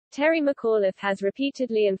Terry McAuliffe has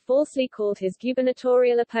repeatedly and falsely called his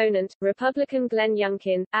gubernatorial opponent, Republican Glenn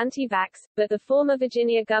Youngkin, anti-vax, but the former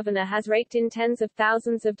Virginia governor has raked in tens of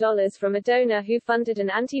thousands of dollars from a donor who funded an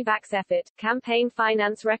anti-vax effort, campaign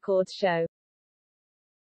finance records show.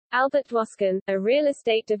 Albert Dwoskin, a real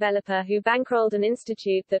estate developer who bankrolled an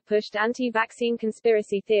institute that pushed anti-vaccine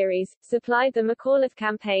conspiracy theories, supplied the McAuliffe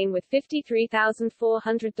campaign with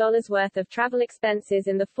 $53,400 worth of travel expenses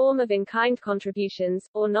in the form of in-kind contributions,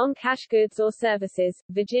 or non-cash goods or services,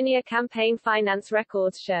 Virginia campaign finance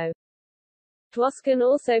records show. Dwoskin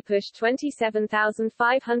also pushed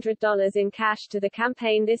 $27,500 in cash to the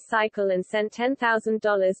campaign this cycle and sent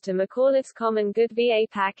 $10,000 to McAuliffe's Common Good VA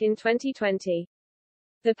PAC in 2020.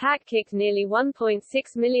 The PAC kicked nearly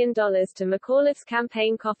 $1.6 million to McAuliffe's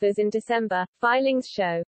campaign coffers in December, filings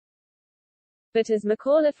show. But as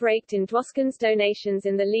McAuliffe raked in Dwoskin's donations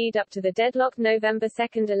in the lead-up to the deadlocked November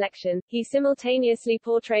 2 election, he simultaneously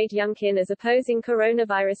portrayed Youngkin as opposing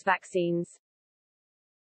coronavirus vaccines.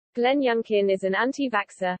 Glenn Youngkin is an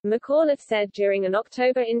anti-vaxxer, McAuliffe said during an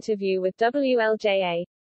October interview with WLJA.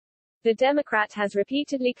 The Democrat has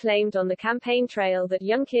repeatedly claimed on the campaign trail that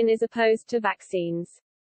Youngkin is opposed to vaccines.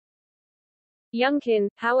 Youngkin,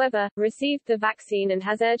 however, received the vaccine and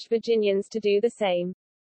has urged Virginians to do the same.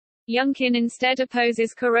 Youngkin instead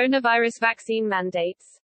opposes coronavirus vaccine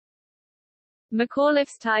mandates.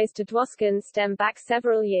 McAuliffe's ties to Dwoskin stem back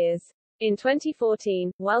several years. In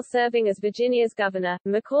 2014, while serving as Virginia's governor,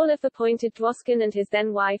 McAuliffe appointed Dwoskin and his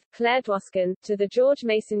then-wife, Claire Dwoskin, to the George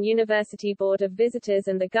Mason University Board of Visitors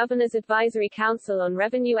and the Governor's Advisory Council on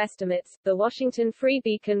Revenue Estimates, the Washington Free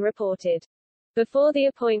Beacon reported. Before the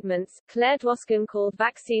appointments, Claire Dwoskin called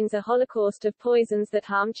vaccines a holocaust of poisons that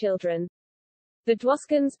harm children. The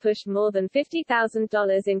Dwoskins pushed more than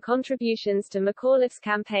 $50,000 in contributions to McAuliffe's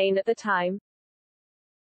campaign at the time.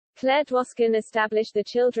 Claire Dwoskin established the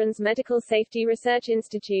Children's Medical Safety Research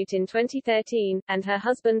Institute in 2013, and her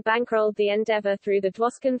husband bankrolled the endeavor through the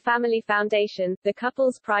Dwoskin Family Foundation, the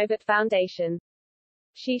couple's private foundation.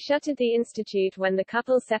 She shuttered the institute when the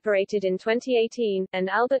couple separated in 2018, and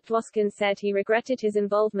Albert Dwoskin said he regretted his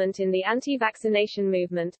involvement in the anti-vaccination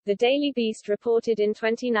movement, the Daily Beast reported in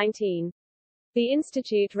 2019. The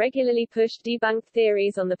institute regularly pushed debunked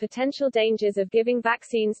theories on the potential dangers of giving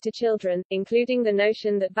vaccines to children, including the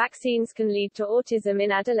notion that vaccines can lead to autism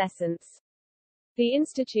in adolescents. The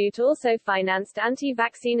institute also financed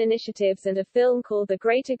anti-vaccine initiatives and a film called The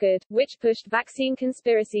Greater Good, which pushed vaccine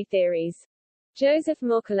conspiracy theories. Joseph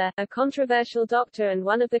Mercola, a controversial doctor and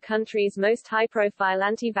one of the country's most high-profile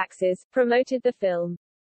anti-vaxxers, promoted the film.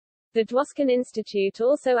 The Dwoskin Institute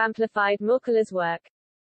also amplified Mercola's work.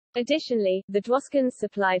 Additionally, the Dwoskins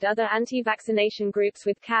supplied other anti-vaccination groups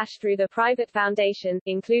with cash through their private foundation,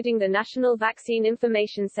 including the National Vaccine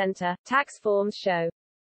Information Center, tax forms show.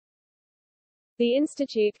 The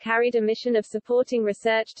institute carried a mission of supporting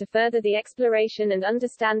research to further the exploration and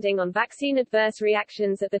understanding on vaccine adverse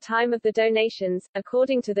reactions at the time of the donations,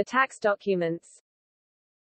 according to the tax documents.